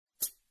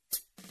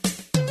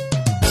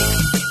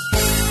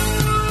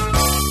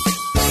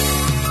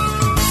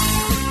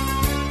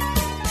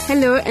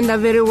Hello and a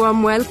very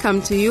warm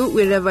welcome to you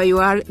wherever you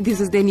are. This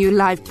is the new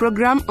live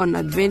program on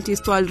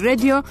Adventist World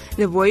Radio,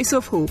 The Voice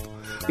of Hope.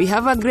 We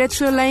have a great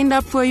show lined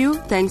up for you.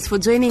 Thanks for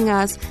joining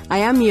us. I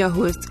am your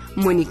host,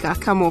 Monica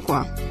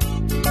Kamokwa.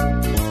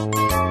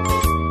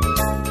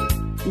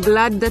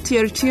 Glad that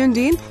you're tuned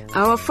in.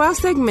 Our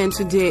first segment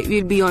today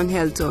will be on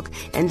Health Talk,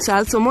 and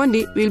Charles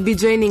Omondi will be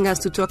joining us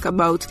to talk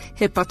about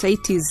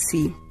hepatitis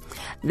C.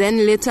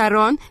 Then later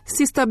on,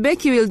 Sister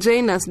Becky will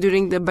join us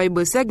during the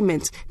Bible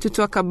segment to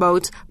talk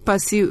about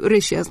pursue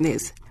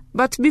righteousness.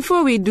 But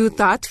before we do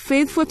that,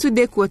 Faithful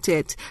Today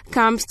Quartet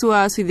comes to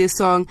us with the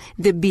song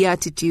The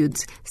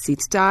Beatitudes. Sit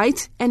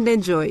tight and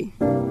enjoy.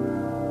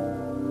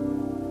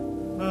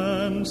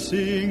 And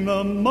seeing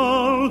the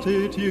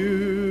multitudes,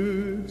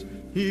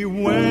 he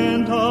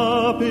went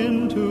up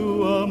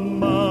into a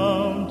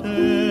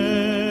mountain,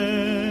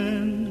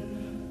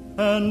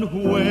 and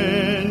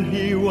when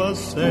he was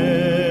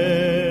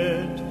set,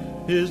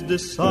 his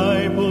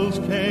disciples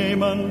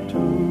came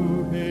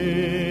unto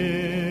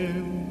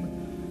him,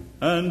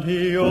 and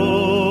he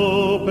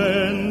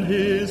opened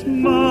his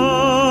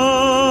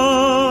mouth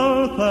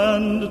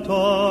and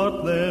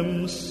taught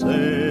them,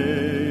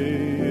 saying,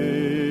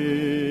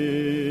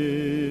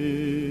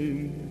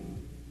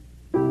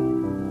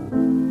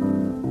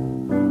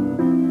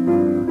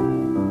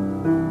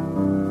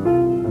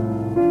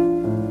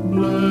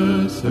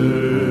 Blessed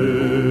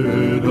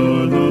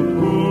are the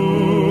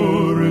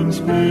poor in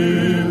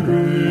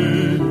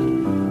spirit,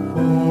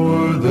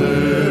 for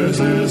theirs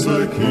is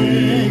the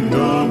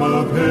kingdom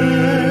of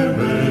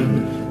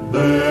heaven.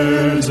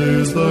 Theirs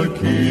is the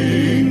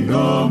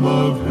kingdom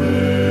of heaven.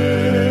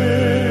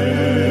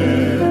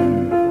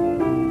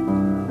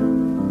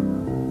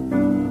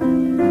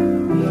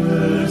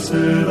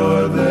 Blessed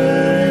are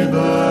they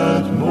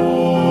that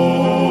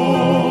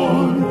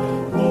mourn,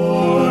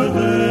 for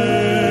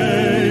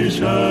they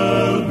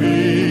shall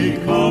be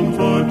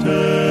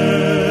comforted.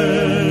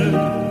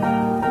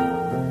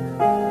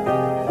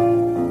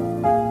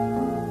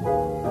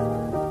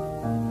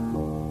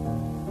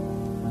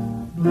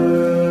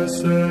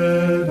 Blessed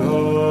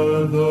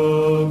are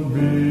the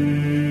meek,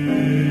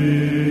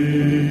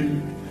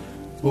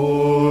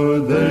 for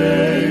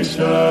they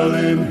shall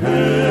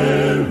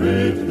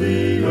inherit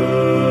the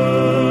earth.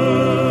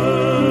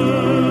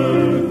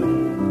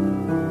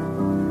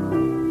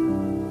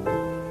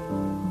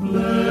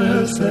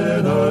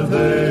 Blessed are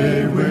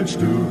they which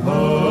do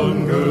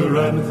hunger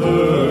and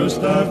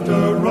thirst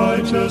after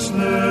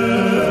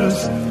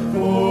righteousness,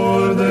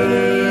 for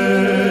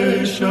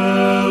they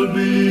shall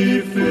be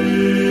filled.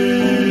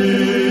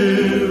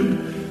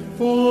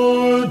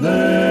 For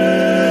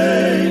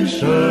they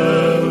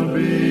shall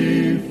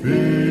be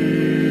filled.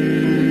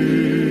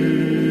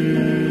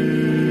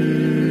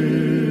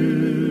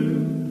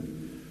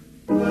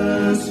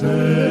 Blessed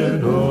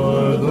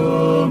are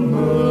the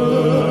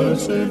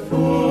merciful,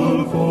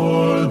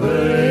 for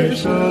they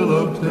shall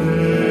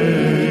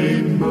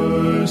obtain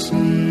mercy.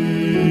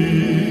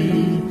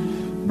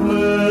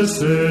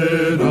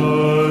 Blessed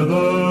are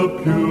the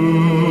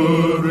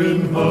pure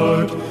in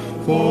heart,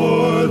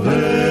 for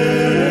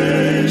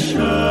they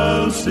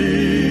shall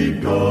see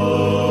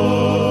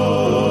God.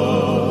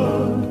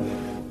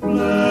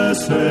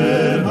 Blessed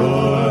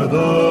are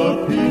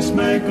the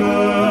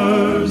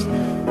peacemakers,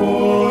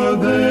 for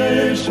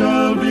they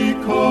shall be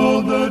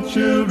called the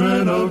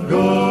children of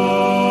God.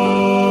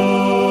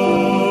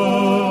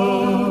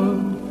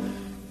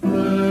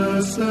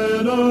 Blessed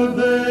are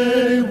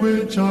they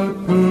which are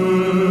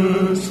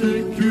persecuted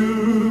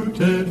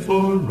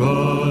for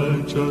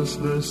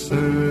righteousness' sake,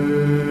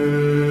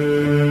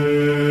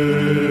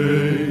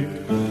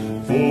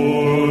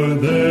 for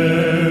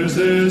theirs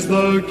is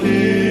the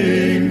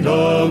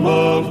kingdom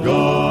of God.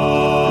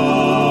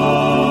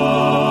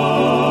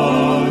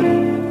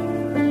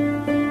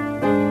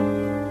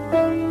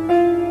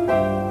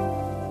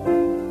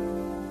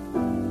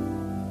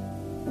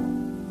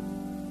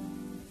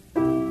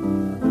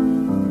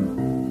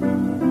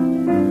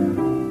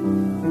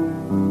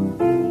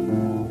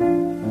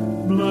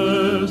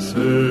 Blessed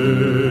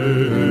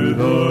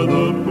are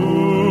the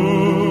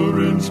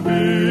poor in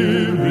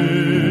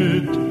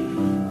spirit,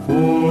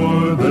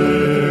 for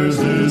theirs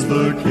is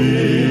the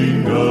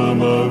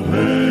kingdom of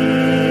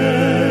heaven.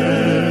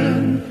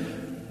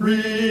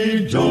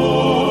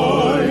 Rejoice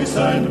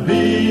and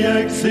be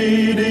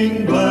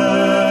exceeding glad,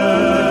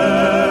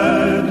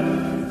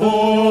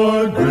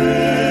 for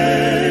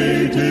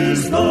great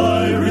is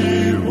thy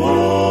reward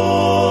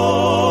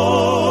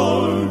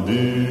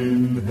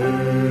in heaven.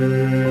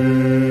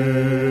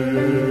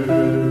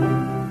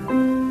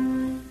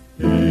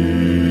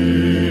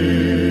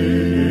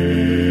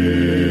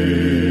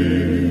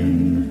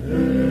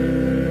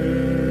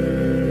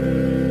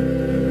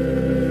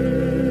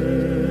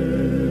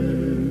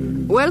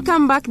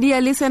 Welcome back,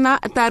 dear listener.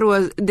 That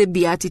was The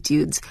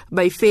Beatitudes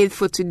by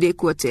Faithful Today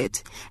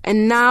Quartet.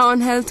 And now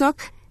on Health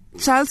Talk,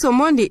 Charles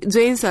Omondi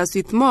joins us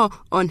with more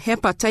on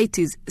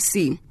hepatitis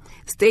C.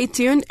 Stay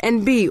tuned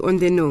and be on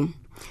the know.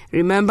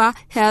 Remember,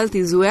 health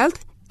is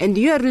wealth, and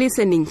you are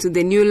listening to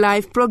the new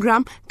live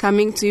program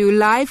coming to you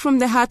live from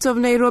the heart of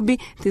Nairobi.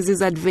 This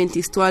is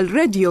Adventist World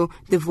Radio,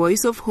 the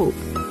voice of hope.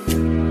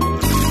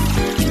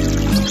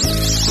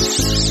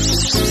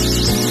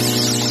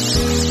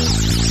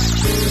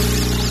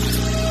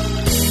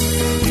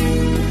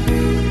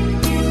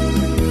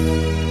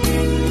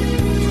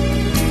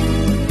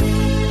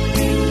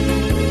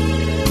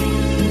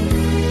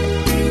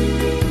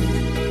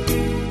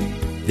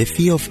 The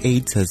fear of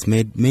AIDS has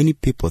made many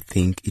people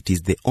think it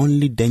is the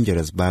only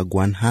dangerous bug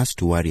one has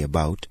to worry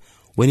about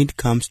when it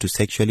comes to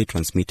sexually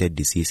transmitted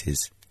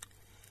diseases.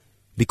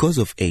 Because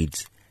of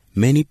AIDS,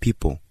 many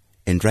people,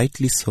 and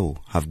rightly so,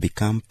 have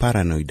become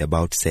paranoid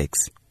about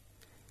sex.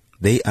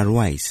 They are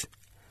wise.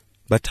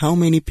 But how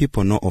many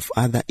people know of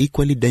other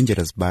equally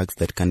dangerous bugs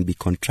that can be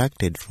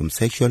contracted from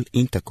sexual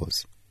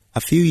intercourse?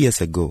 A few years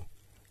ago,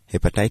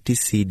 hepatitis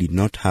C did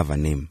not have a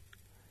name.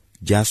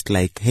 Just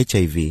like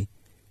HIV,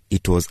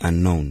 it was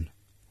unknown.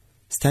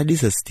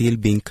 Studies are still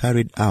being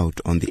carried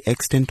out on the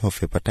extent of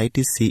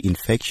hepatitis C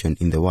infection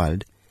in the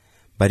world,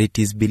 but it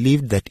is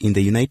believed that in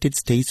the United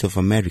States of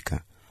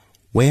America,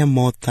 where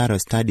more thorough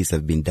studies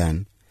have been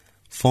done,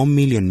 4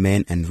 million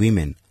men and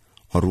women,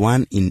 or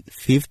 1 in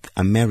 5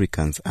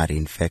 Americans, are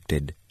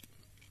infected.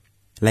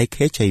 Like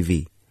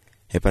HIV,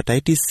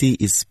 hepatitis C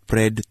is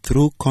spread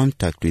through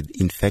contact with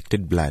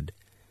infected blood,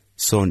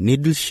 so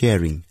needle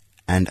sharing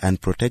and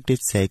unprotected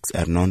sex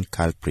are known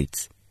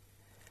culprits.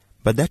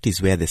 But that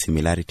is where the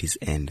similarities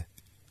end.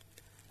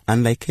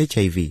 Unlike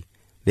HIV,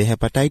 the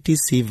hepatitis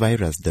C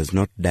virus does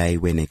not die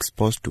when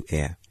exposed to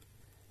air.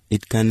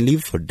 It can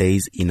live for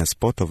days in a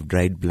spot of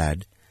dried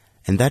blood,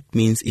 and that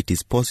means it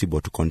is possible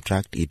to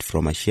contract it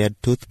from a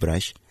shared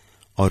toothbrush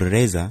or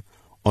razor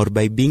or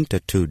by being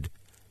tattooed,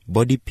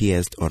 body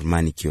pierced or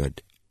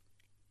manicured.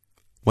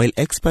 While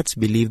experts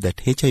believe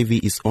that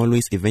HIV is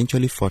always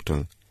eventually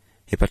fatal,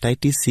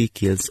 hepatitis C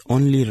kills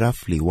only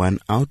roughly 1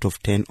 out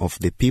of 10 of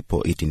the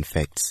people it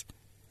infects.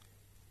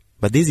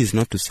 But this is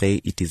not to say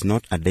it is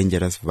not a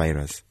dangerous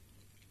virus.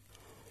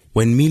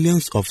 When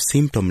millions of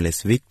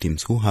symptomless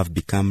victims who have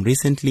become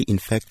recently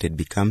infected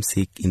become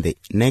sick in the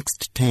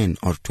next 10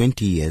 or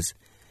 20 years,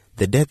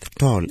 the death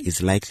toll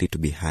is likely to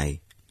be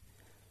high.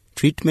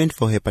 Treatment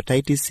for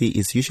hepatitis C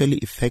is usually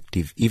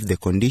effective if the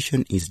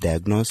condition is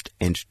diagnosed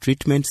and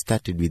treatment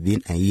started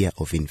within a year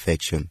of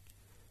infection.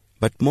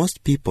 But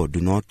most people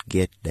do not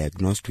get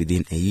diagnosed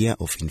within a year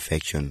of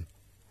infection.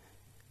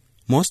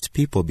 Most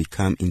people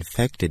become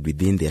infected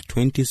within their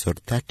 20s or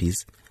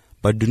 30s,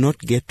 but do not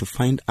get to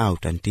find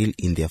out until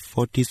in their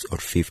 40s or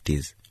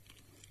 50s.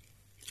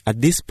 At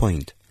this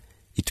point,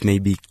 it may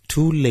be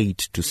too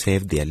late to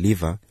save their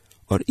liver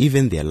or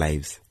even their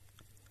lives.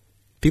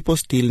 People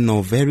still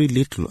know very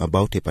little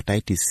about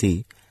hepatitis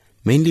C,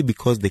 mainly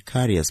because the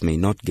carriers may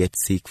not get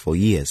sick for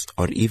years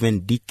or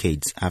even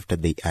decades after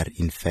they are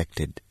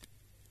infected.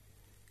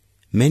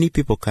 Many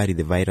people carry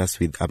the virus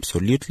with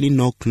absolutely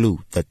no clue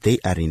that they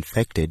are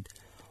infected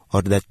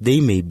or that they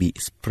may be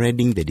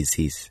spreading the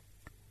disease.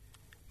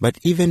 But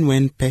even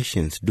when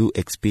patients do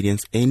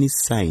experience any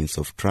signs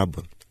of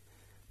trouble,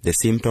 the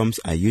symptoms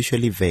are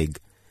usually vague,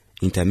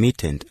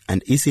 intermittent,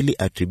 and easily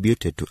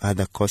attributed to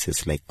other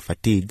causes like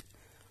fatigue,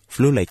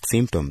 flu-like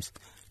symptoms,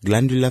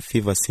 glandular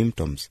fever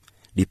symptoms,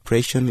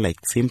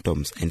 depression-like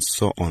symptoms, and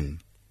so on.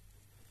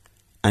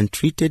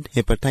 Untreated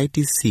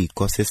hepatitis C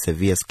causes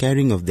severe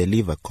scarring of the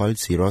liver called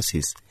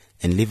cirrhosis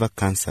and liver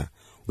cancer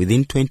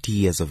within 20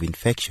 years of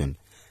infection,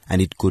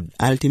 and it could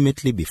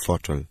ultimately be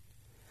fatal.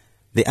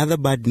 The other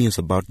bad news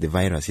about the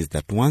virus is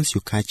that once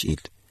you catch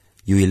it,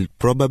 you will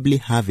probably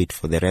have it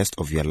for the rest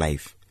of your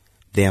life.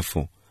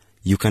 Therefore,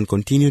 you can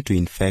continue to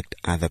infect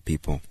other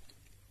people.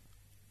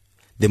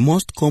 The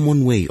most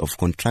common way of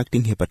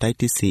contracting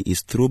hepatitis C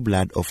is through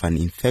blood of an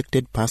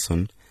infected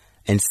person,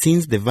 and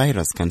since the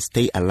virus can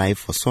stay alive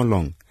for so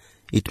long,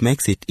 it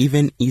makes it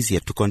even easier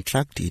to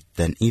contract it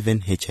than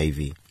even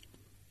HIV.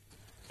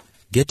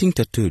 Getting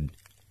tattooed,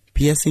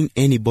 piercing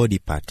any body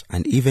part,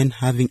 and even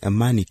having a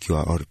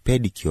manicure or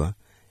pedicure,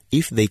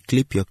 if they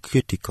clip your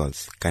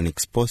cuticles, can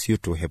expose you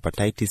to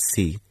hepatitis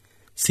C,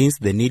 since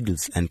the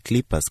needles and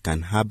clippers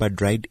can harbor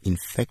dried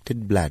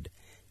infected blood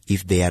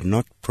if they are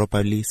not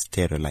properly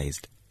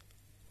sterilized.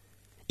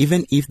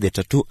 Even if the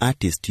tattoo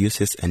artist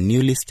uses a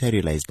newly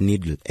sterilized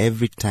needle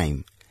every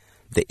time,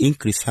 the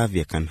ink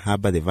reservoir can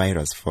harbor the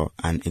virus for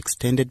an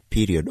extended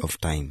period of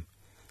time.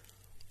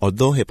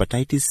 Although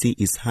hepatitis C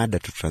is harder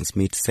to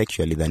transmit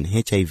sexually than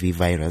HIV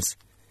virus,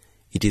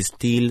 it is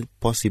still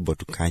possible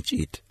to catch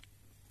it.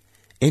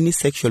 Any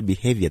sexual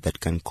behavior that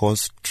can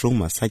cause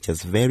trauma, such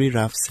as very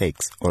rough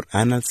sex or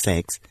anal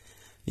sex,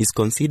 is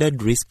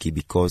considered risky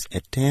because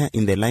a tear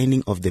in the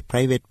lining of the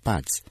private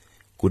parts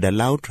could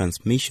allow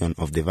transmission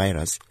of the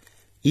virus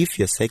if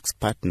your sex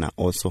partner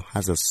also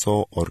has a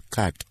sore or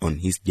cut on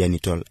his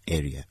genital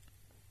area.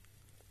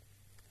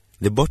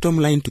 The bottom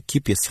line to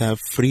keep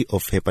yourself free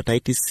of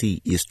hepatitis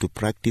C is to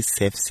practice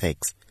safe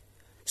sex.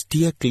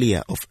 Steer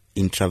clear of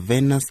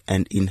intravenous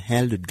and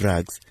inhaled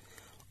drugs.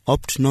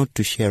 Opt not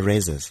to share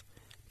razors,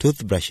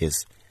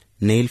 toothbrushes,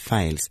 nail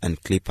files,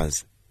 and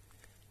clippers.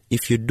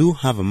 If you do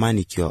have a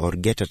manicure or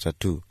get a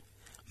tattoo,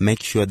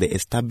 make sure the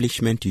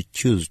establishment you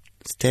choose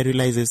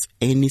sterilizes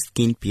any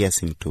skin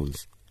piercing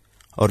tools.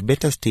 Or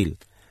better still,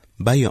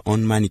 buy your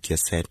own manicure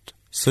set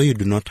so you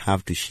do not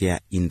have to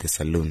share in the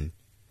salon.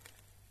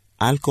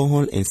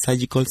 Alcohol and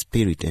surgical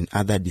spirit and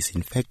other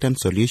disinfectant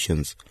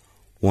solutions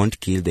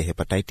won't kill the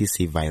hepatitis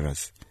C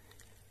virus.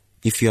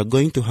 If you are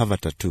going to have a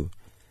tattoo,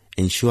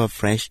 ensure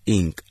fresh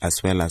ink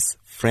as well as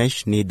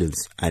fresh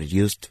needles are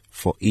used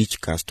for each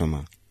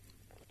customer.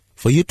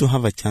 For you to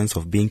have a chance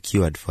of being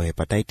cured for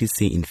hepatitis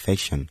C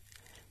infection,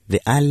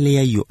 the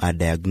earlier you are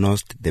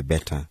diagnosed, the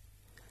better.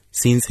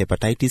 Since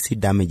hepatitis C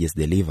damages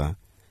the liver,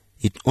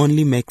 it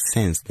only makes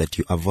sense that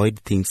you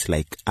avoid things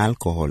like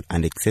alcohol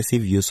and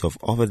excessive use of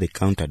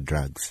over-the-counter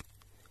drugs.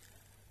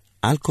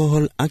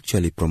 Alcohol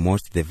actually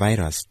promotes the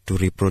virus to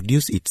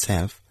reproduce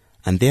itself,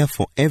 and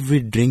therefore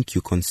every drink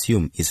you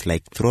consume is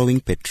like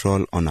throwing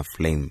petrol on a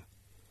flame.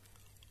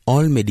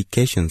 All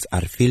medications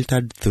are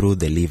filtered through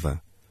the liver,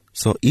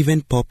 so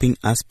even popping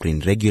aspirin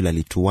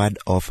regularly to ward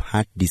off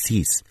heart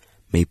disease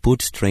may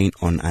put strain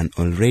on an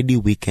already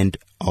weakened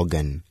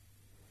organ.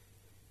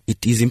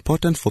 It is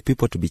important for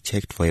people to be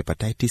checked for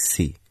hepatitis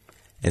C,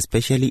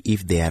 especially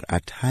if they are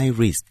at high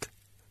risk,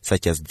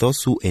 such as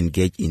those who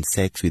engage in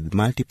sex with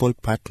multiple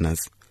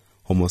partners,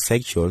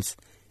 homosexuals,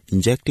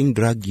 injecting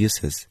drug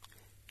users,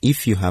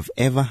 if you have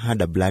ever had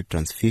a blood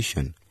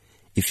transfusion,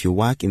 if you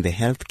work in the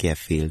healthcare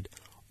field,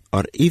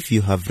 or if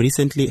you have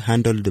recently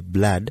handled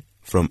blood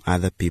from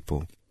other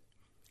people.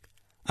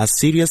 As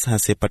serious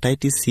as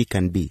hepatitis C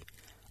can be,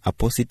 a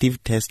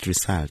positive test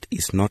result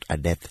is not a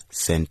death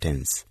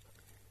sentence.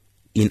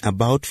 In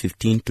about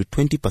 15 to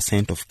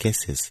 20% of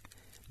cases,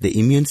 the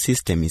immune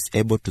system is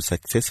able to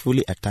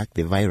successfully attack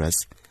the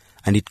virus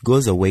and it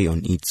goes away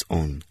on its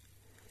own.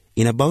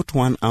 In about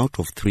 1 out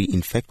of 3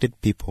 infected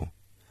people,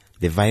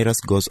 the virus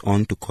goes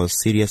on to cause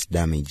serious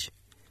damage.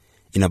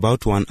 In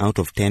about 1 out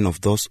of 10 of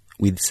those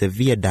with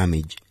severe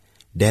damage,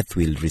 death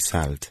will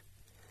result.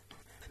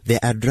 There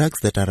are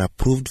drugs that are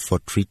approved for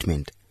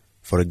treatment.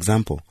 For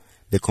example,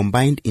 the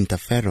combined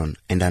interferon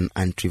and an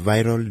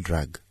antiviral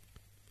drug.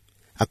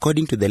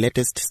 According to the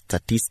latest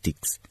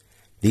statistics,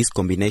 this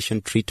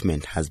combination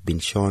treatment has been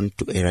shown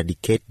to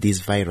eradicate this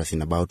virus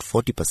in about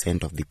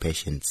 40% of the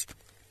patients.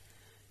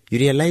 You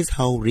realize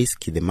how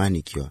risky the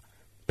manicure,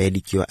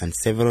 pedicure, and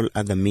several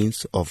other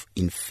means of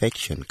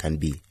infection can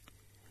be.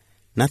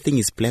 Nothing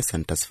is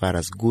pleasant as far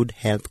as good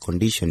health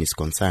condition is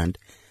concerned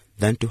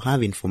than to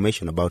have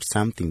information about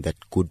something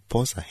that could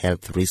pose a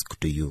health risk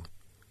to you.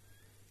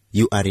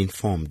 You are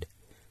informed,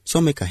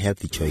 so make a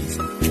healthy choice.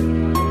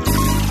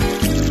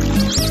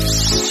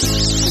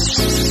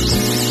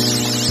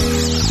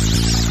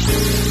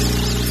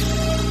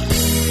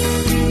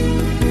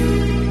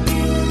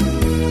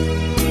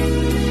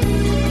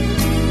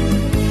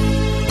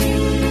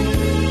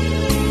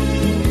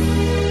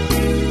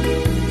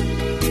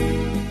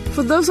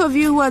 For those of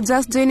you who are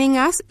just joining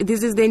us,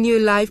 this is the new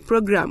live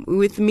program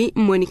with me,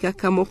 Monica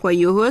Kamokwa,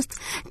 your host,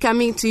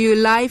 coming to you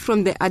live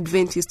from the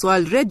Adventist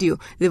World Radio,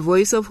 the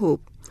voice of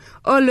hope.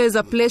 Always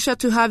a pleasure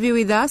to have you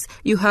with us.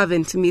 You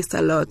haven't missed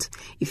a lot.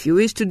 If you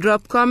wish to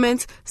drop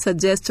comments,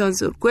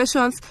 suggestions, or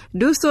questions,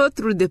 do so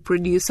through the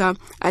producer,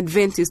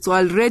 Adventist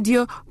World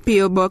Radio,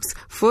 PO Box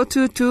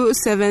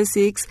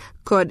 42276,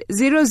 code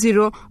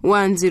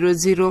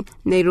 00100,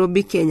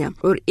 Nairobi, Kenya,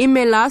 or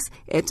email us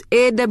at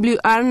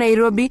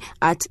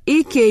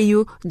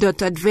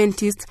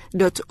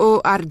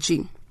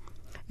awrnairobi@eku.adventist.org.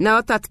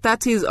 Now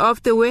that is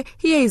off the way,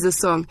 here is a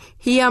song,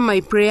 Hear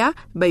My Prayer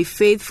by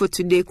Faith for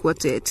Today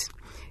Quartet.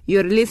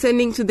 You're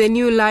listening to the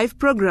new live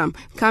program,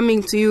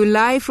 coming to you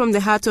live from the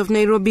heart of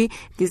Nairobi.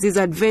 This is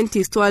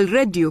Adventist World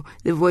Radio,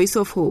 the voice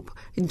of hope.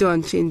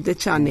 Don't change the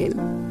channel.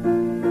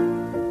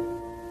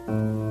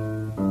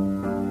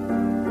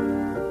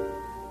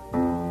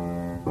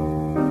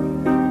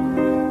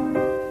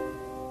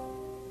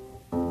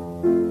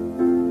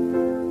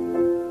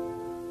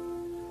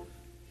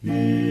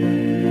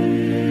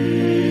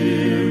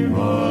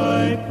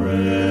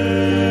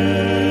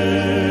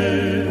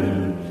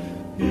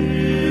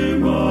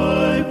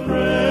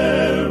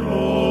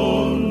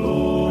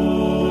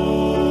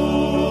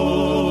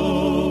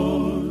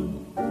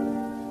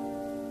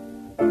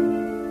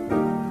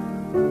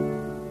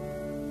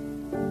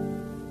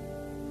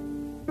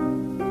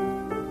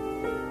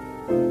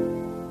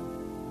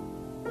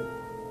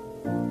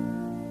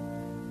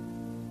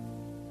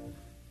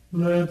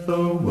 Let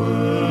the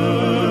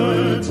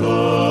words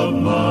of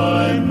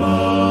my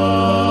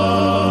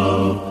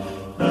mouth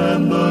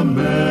and the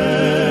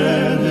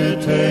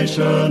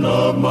meditation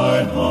of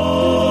my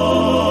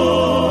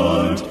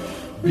heart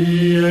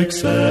be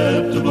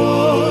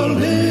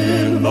acceptable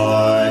in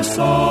thy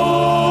sight,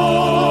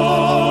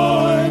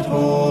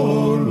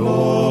 O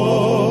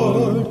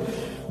Lord,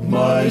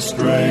 my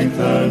strength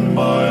and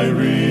my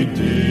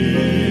Redeemer.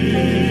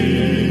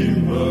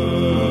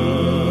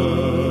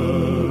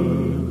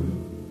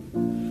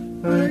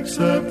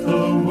 Accept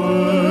the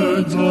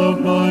words of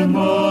my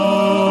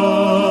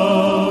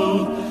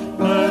mouth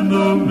and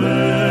the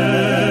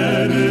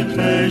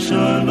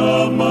meditation of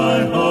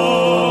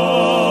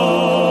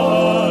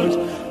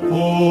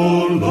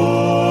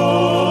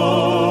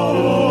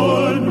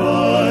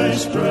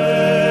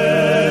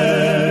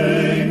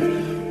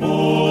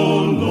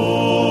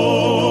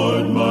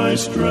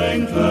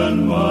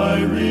strengthen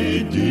my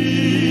Redeemer.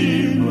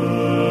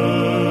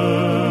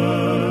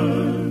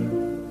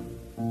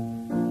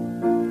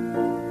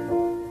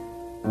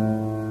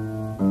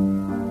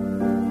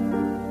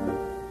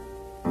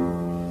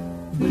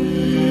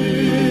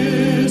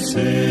 This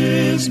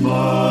is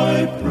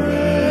my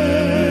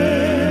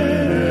prayer,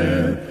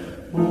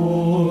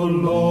 O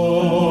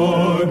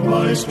Lord,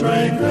 my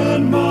strength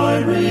and my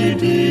Redeemer.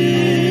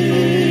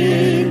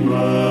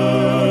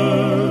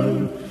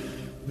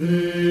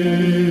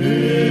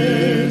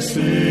 This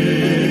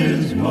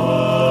is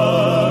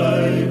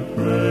my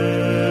prayer.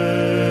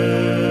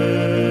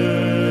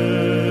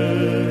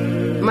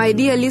 My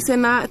dear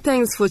listener,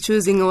 thanks for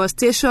choosing our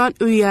station.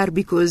 We are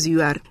because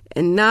you are.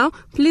 And now,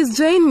 please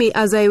join me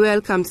as I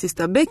welcome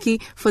Sister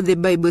Becky for the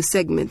Bible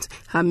segment.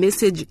 Her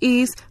message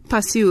is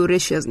Pursue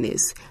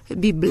Righteousness.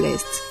 Be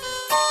blessed.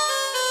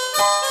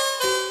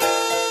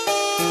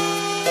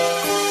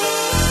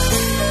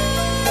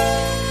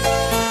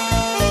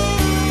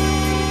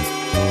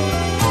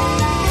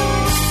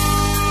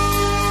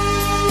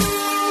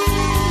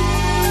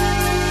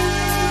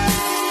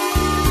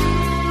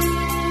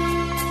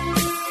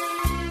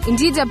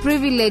 Indeed, a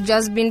privilege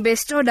has been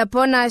bestowed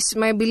upon us,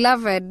 my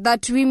beloved,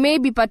 that we may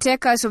be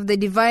partakers of the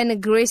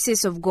divine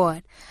graces of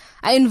God.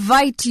 I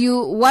invite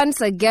you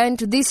once again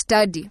to this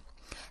study,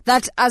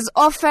 that as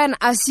often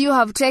as you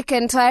have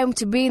taken time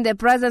to be in the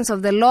presence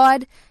of the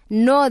Lord,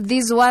 know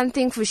this one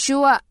thing for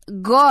sure: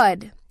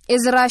 God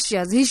is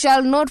righteous. He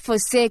shall not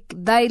forsake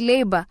thy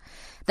labor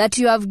that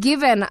you have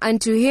given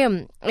unto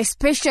him,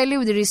 especially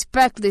with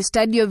respect to the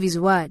study of his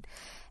word.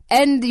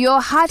 And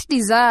your heart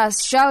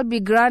desires shall be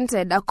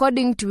granted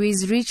according to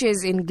his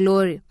riches in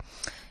glory.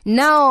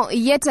 Now,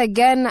 yet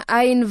again,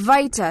 I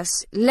invite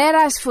us, let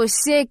us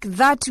forsake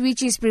that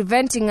which is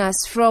preventing us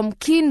from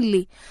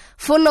keenly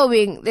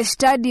following the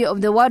study of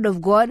the Word of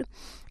God,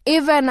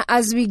 even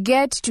as we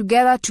get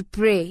together to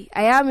pray.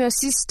 I am your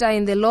sister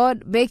in the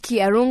Lord, Becky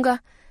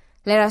Arunga.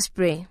 Let us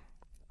pray.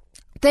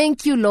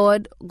 Thank you,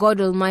 Lord, God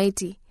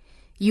Almighty.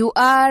 You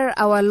are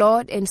our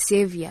Lord and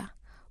Savior.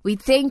 We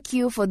thank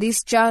you for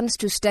this chance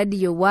to study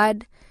your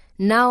word.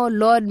 Now,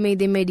 Lord, may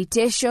the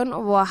meditation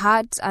of our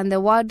hearts and the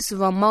words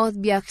of our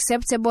mouth be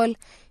acceptable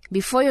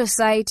before your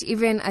sight,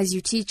 even as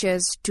you teach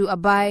us to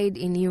abide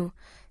in you.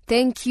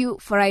 Thank you,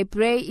 for I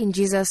pray in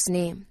Jesus'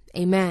 name.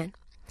 Amen.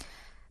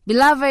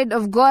 Beloved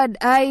of God,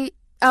 I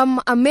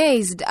am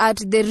amazed at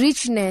the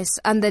richness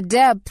and the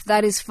depth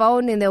that is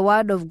found in the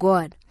word of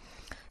God.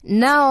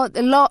 Now,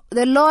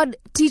 the Lord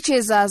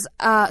teaches us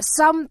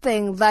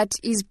something that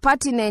is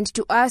pertinent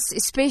to us,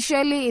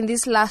 especially in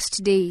these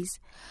last days.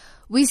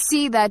 We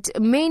see that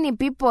many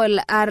people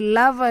are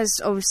lovers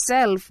of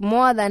self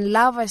more than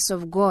lovers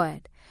of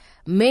God.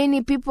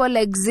 Many people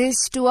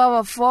exist to have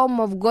a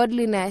form of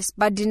godliness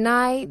but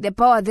deny the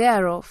power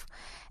thereof.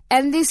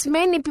 And these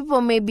many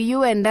people may be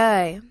you and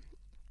I.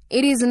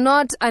 It is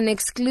not an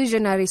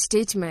exclusionary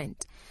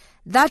statement.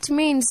 That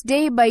means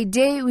day by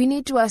day we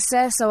need to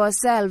assess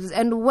ourselves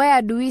and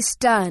where do we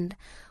stand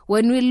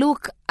when we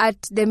look at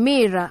the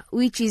mirror,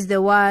 which is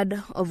the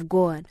Word of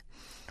God.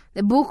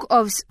 The book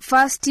of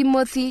 1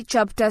 Timothy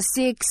chapter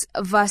 6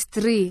 verse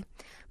 3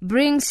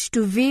 brings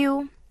to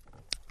view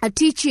a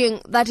teaching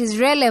that is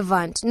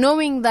relevant,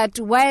 knowing that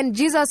when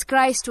Jesus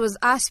Christ was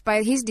asked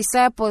by his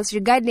disciples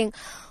regarding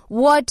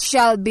what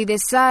shall be the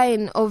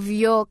sign of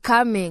your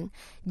coming,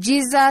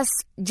 Jesus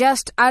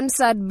just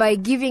answered by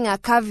giving a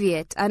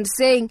caveat and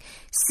saying,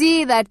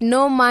 see that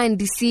no man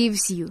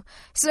deceives you.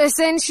 So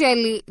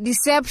essentially,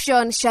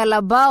 deception shall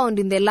abound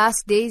in the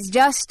last days,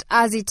 just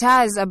as it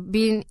has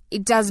been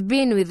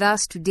with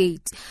us to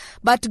date.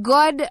 But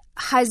God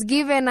has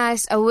given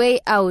us a way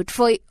out,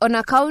 for on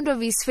account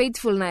of his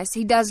faithfulness,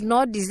 he does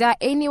not desire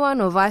any one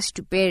of us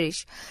to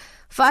perish.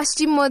 1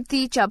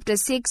 Timothy chapter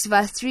 6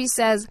 verse 3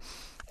 says,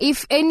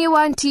 if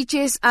anyone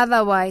teaches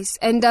otherwise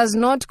and does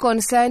not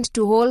consent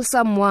to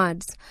wholesome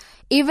words,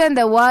 even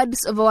the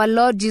words of our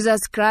Lord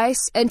Jesus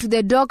Christ, and to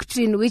the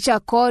doctrine which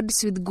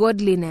accords with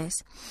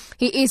godliness,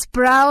 he is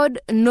proud,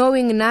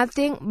 knowing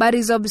nothing, but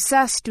is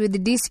obsessed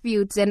with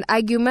disputes and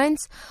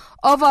arguments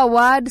over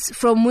words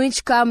from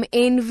which come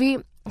envy,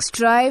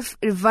 strife,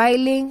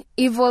 reviling,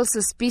 evil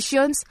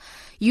suspicions,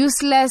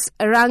 useless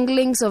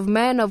wranglings of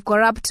men of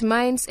corrupt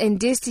minds and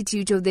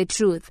destitute of the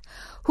truth,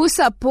 who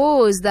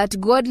suppose that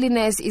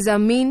godliness is a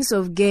means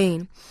of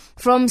gain.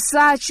 From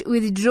such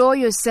withdraw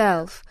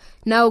yourself.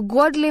 Now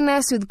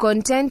godliness with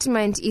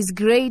contentment is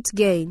great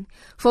gain.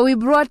 For we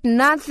brought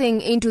nothing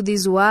into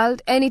this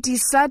world, and it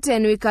is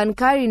certain we can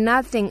carry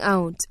nothing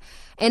out.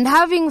 And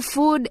having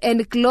food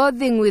and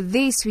clothing, with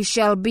this we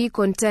shall be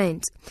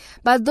content.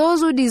 But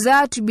those who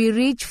desire to be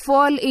rich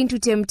fall into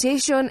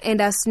temptation and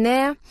a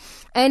snare,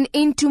 and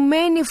into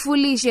many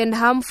foolish and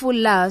harmful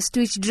lusts,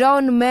 which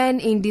drown men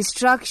in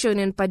destruction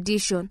and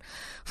perdition.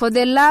 For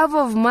the love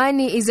of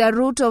money is a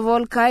root of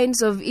all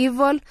kinds of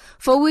evil,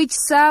 for which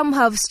some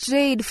have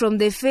strayed from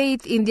the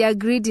faith in their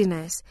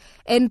greediness,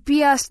 and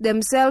pierced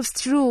themselves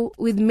through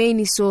with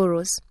many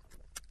sorrows.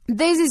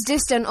 This is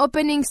just an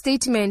opening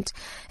statement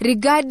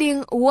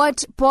regarding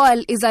what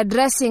Paul is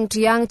addressing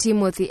to young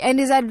Timothy and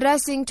is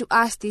addressing to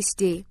us this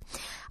day.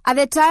 At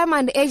the time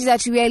and age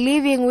that we are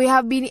living, we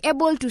have been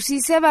able to see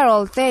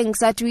several things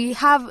that we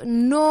have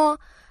no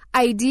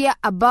idea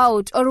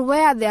about or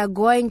where they are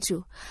going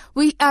to.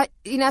 We are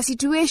in a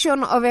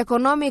situation of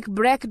economic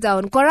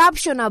breakdown.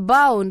 Corruption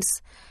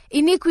abounds.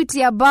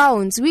 Iniquity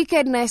abounds,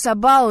 wickedness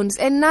abounds,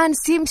 and none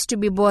seems to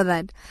be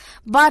bothered.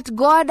 But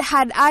God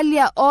had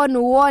earlier on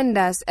warned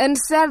us and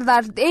said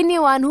that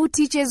anyone who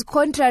teaches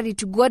contrary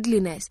to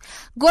godliness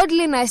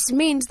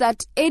means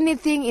that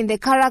anything in the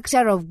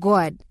character of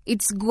God,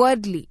 it's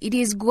godly, it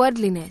is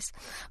godliness.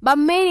 But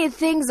many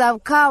things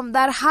have come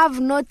that have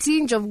no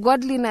tinge of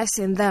godliness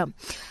in them.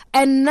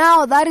 And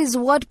now that is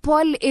what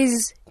Paul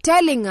is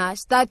telling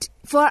us, that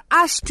for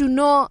us to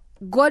know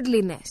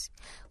godliness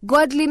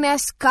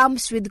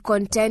comes with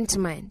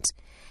contentment,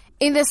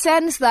 in the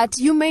sense that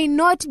you may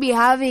not be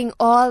having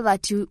all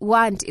that you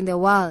want in the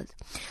world,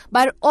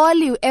 but all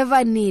you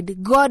ever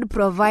need, God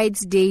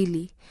provides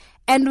daily.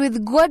 And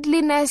with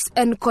godliness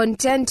and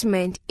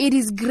contentment, it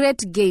is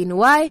great gain.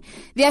 Why?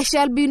 There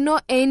shall be no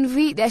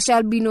envy, there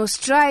shall be no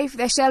strife,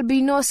 there shall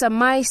be no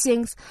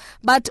surmisings,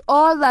 but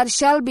all that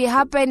shall be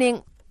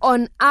happening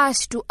on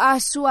us, to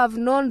us who have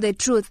known the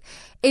truth,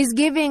 is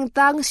giving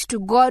thanks to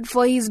God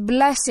for His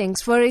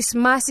blessings, for His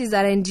mercies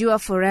that endure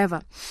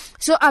forever.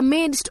 So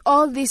amidst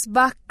all this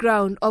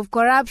background of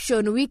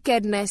corruption,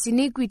 wickedness,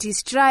 iniquity,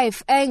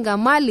 strife, anger,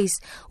 malice,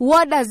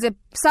 what does the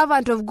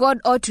servant of God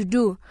ought to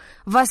do?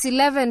 Verse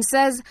 11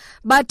 says,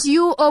 "But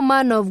you, O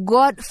man of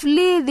God,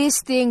 flee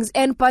these things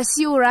and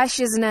pursue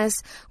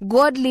righteousness,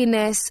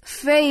 godliness,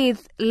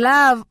 faith,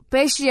 love,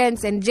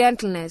 patience, and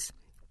gentleness."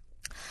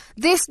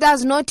 This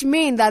does not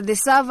mean that the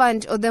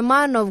servant or the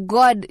man of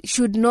God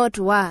should not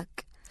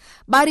work,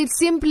 but it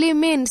simply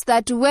means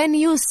that when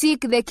you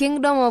seek the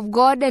kingdom of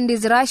God and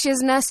His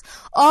righteousness,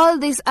 all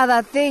these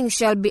other things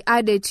shall be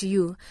added to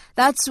you.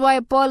 That's why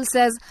Paul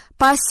says,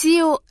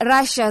 pursue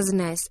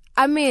righteousness.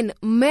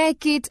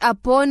 Make it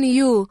upon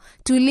you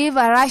to live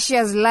a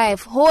righteous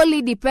life,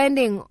 wholly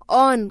depending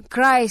on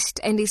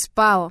Christ and His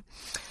power.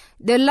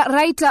 The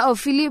writer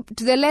of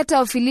to the letter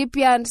of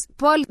Philippians,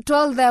 Paul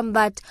told them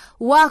that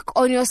work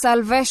on your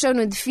salvation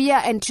with fear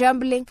and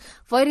trembling,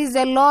 for it is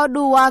the Lord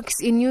who works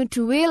in you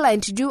to will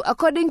and to do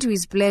according to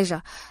His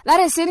pleasure.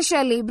 That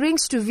essentially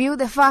brings to view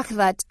the fact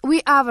that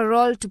we have a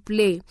role to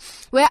play,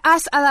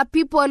 whereas other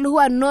people who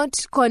are not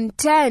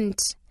content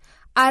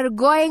are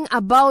going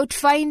about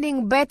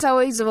finding better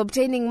ways of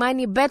obtaining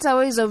money, better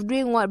ways of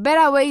doing what,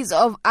 better ways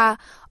of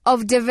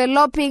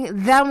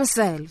developing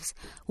themselves.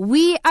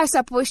 We are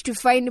supposed to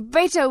find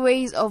better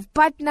ways of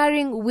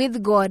partnering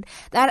with God,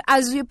 that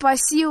as we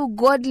pursue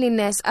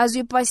godliness, as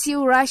we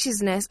pursue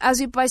righteousness, as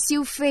we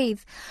pursue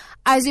faith,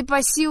 as we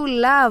pursue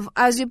love,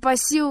 as we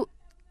pursue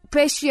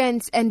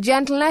patience and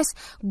gentleness,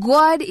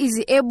 God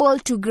is able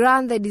to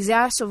grant the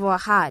desires of our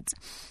hearts.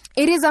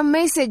 It is a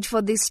message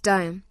for this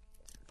time.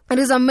 It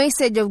is a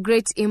message of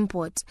great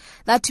import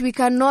that we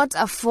cannot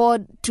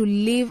afford to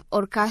leave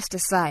or cast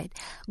aside.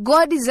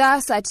 God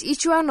desires that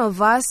each one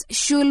of us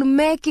should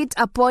make it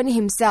upon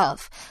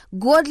himself.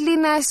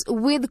 Godliness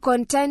with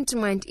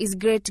contentment is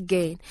great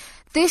gain.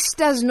 This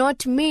does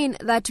not mean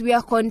that we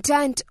are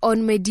content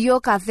on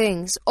mediocre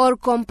things or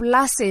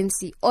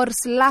complacency or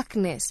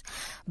slackness.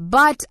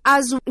 But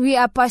as we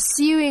are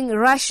pursuing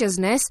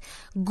righteousness,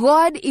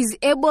 God is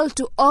able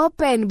to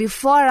open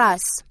before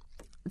us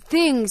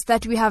things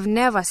that we have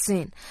never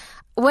seen.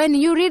 When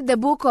you read the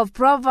book of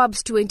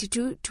Proverbs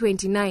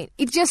 22:29,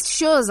 it just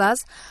shows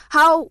us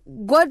how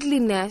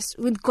godliness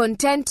with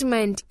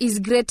contentment is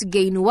great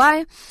gain.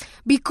 Why?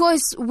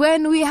 Because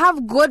when we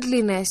have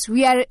godliness,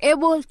 we are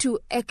able to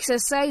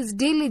exercise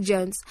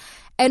diligence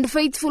and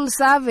faithful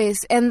service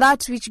and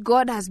that which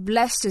God has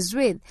blessed us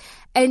with.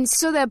 And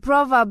so the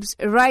Proverbs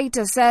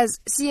writer says,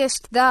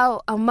 "Seest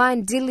thou a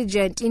man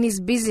diligent in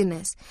his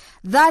business?"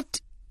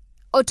 That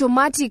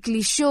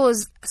automatically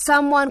shows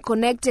someone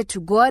connected to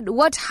God.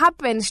 What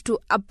happens to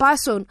a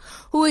person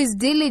who is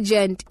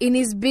diligent in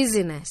his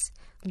business?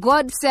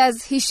 God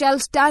says he shall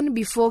stand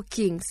before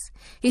kings.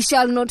 He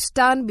shall not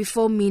stand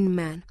before mean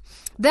men.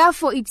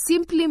 Therefore, it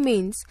simply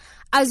means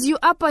as you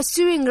are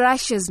pursuing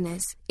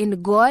righteousness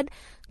in God,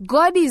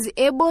 God is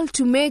able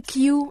to make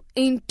you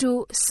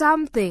into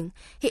something.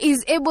 He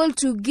is able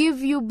to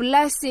give you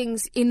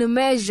blessings in a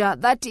measure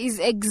that is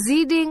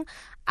exceeding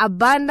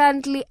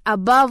abundantly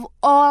above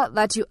all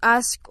that you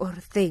ask or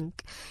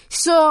think.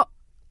 So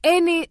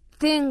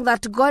anything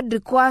that God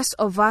requires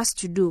of us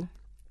to do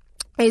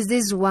is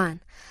this one,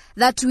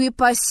 that we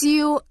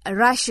pursue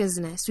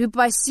righteousness, we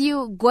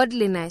pursue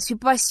godliness, we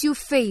pursue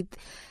faith,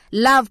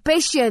 love,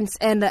 patience,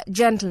 and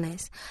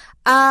gentleness.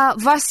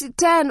 Verse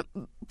 10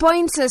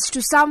 points us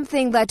to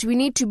something that we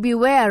need to be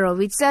aware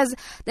of. It says,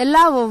 "The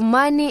love of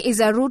money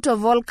is a root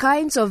of all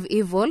kinds of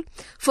evil,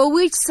 for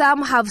which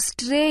some have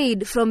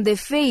strayed from the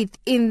faith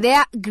in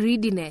their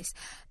greediness."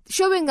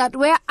 showing that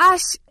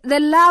whereas the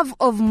love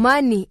of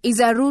money is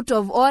a root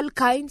of all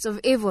kinds of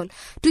evil,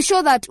 to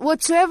show that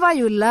whatsoever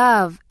you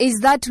love is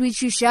that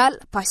which you shall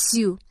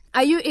pursue.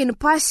 Are you in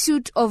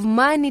pursuit of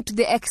money to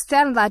the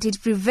extent that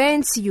it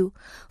prevents you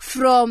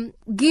from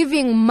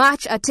giving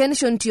much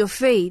attention to your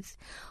faith?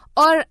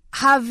 Or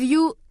have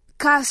you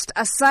cast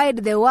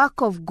aside the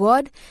work of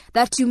God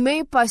that you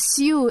may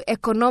pursue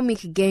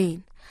economic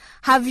gain?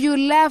 Have you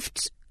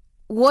left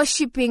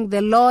worshipping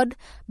the Lord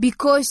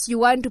because you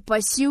want to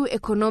pursue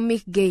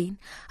economic gain?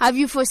 Have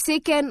you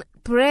forsaken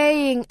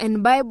praying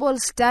and Bible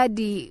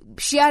study,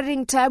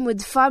 sharing time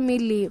with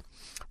family,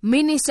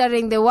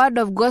 ministering the word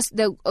of God,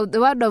 the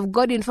word of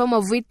God in form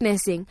of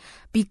witnessing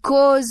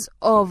because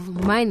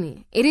of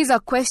money? It is a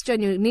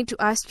question you need to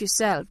ask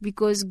yourself,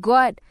 because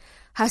God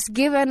has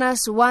given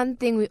us one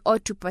thing we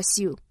ought to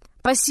pursue.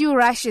 Pursue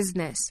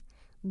righteousness.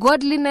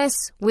 Godliness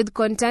with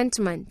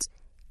contentment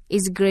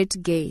is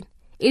great gain.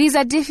 It is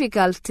a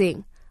difficult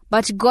thing,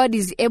 but God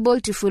is able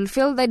to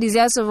fulfill the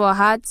desires of our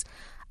hearts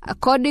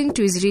according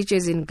to his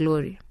riches in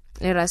glory.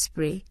 Let us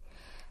pray.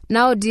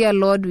 Now, dear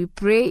Lord, we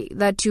pray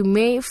that you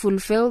may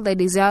fulfill the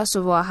desires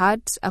of our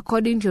hearts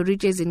according to your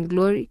riches in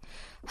glory.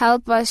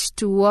 Help us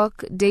to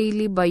walk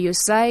daily by your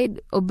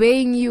side,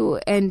 obeying you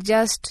and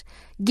just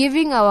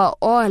giving our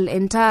all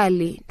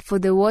entirely for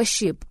the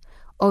worship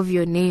of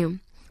your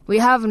name. We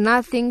have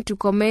nothing to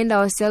commend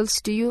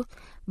ourselves to you,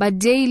 but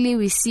daily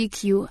we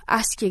seek you,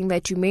 asking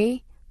that you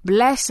may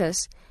bless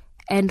us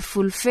and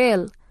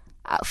fill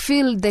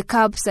the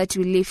cups that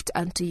we lift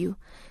unto you.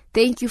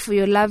 Thank you for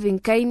your loving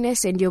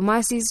kindness and your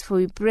mercies, for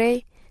we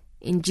pray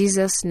in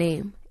Jesus'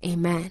 name.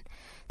 Amen.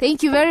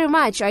 Thank you very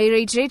much. I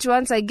reiterate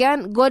once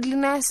again,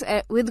 godliness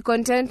with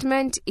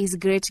contentment is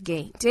great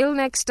gain. Till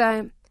next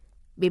time,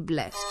 be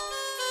blessed.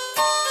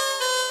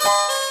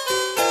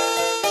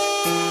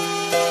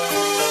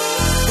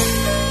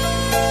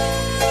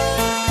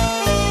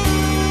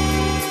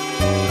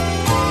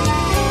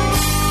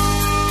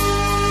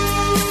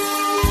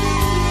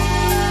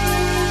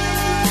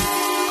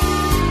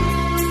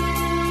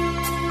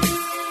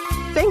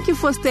 Thank you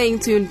for staying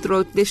tuned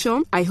throughout the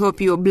show. I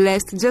hope you're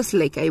blessed just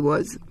like I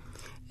was.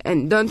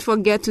 And don't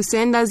forget to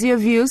send us your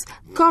views,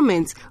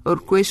 comments, or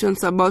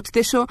questions about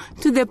the show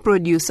to the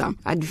producer,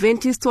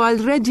 Adventist World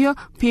Radio,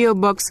 PO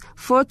Box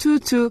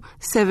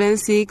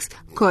 42276,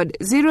 code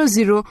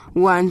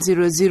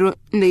 00100,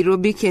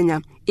 Nairobi,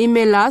 Kenya.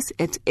 Email us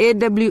at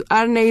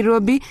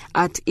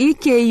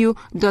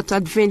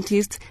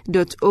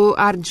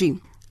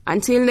awrnairobi@eku.adventist.org.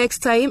 Until next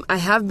time, I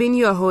have been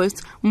your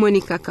host,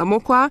 Monica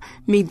Kamokwa.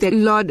 May the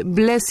Lord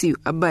bless you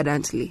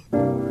abundantly.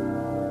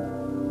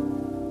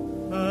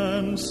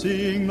 And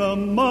seeing the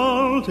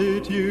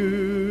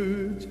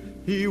multitudes,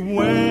 he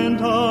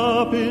went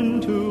up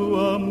into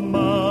a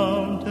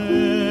mountain.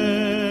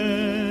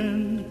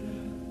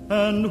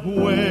 And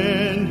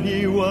when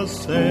he was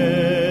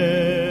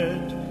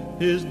set,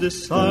 his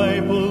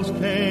disciples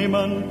came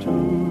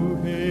unto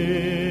him.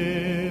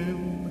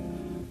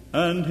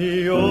 And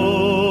he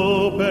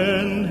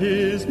opened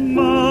his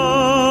mouth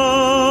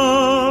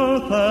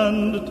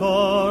and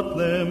taught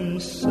them,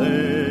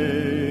 saying,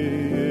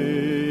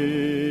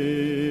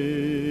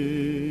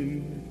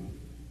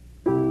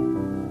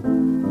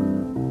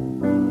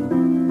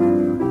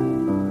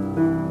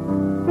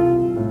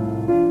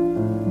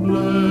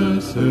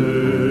 Blessed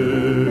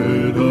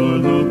are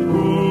the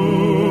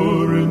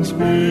poor in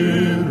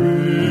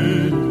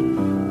spirit,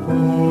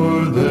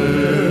 for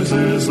theirs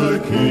is the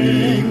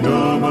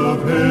kingdom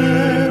of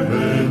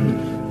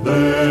heaven.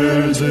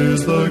 Theirs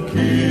is the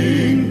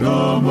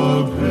kingdom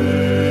of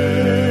heaven.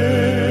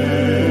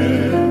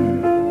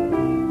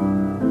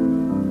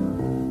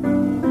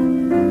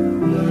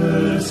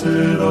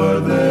 Blessed are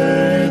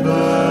they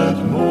that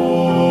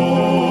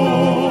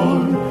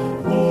mourn,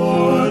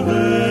 for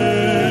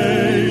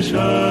they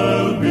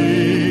shall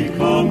be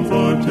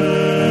comforted.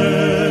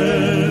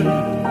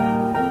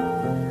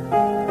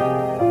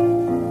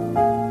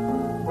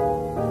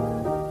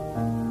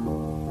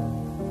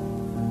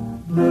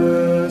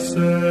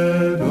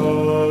 Blessed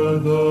are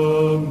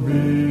the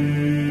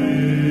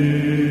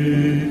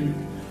meek,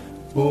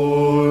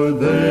 for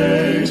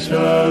they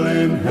shall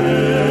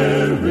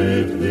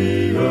inherit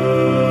the earth.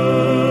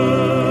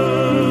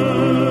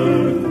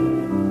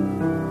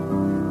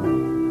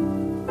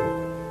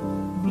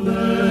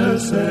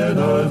 Blessed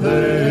are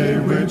they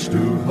which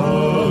do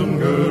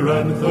hunger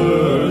and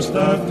thirst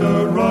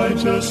after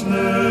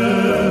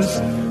righteousness,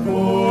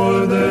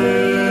 for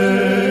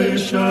they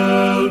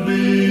shall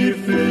be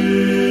filled.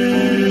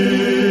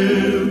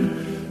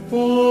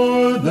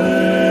 For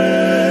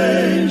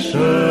they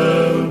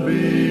shall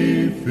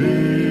be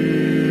filled.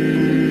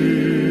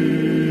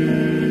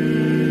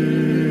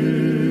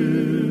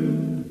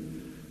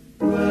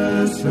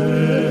 Blessed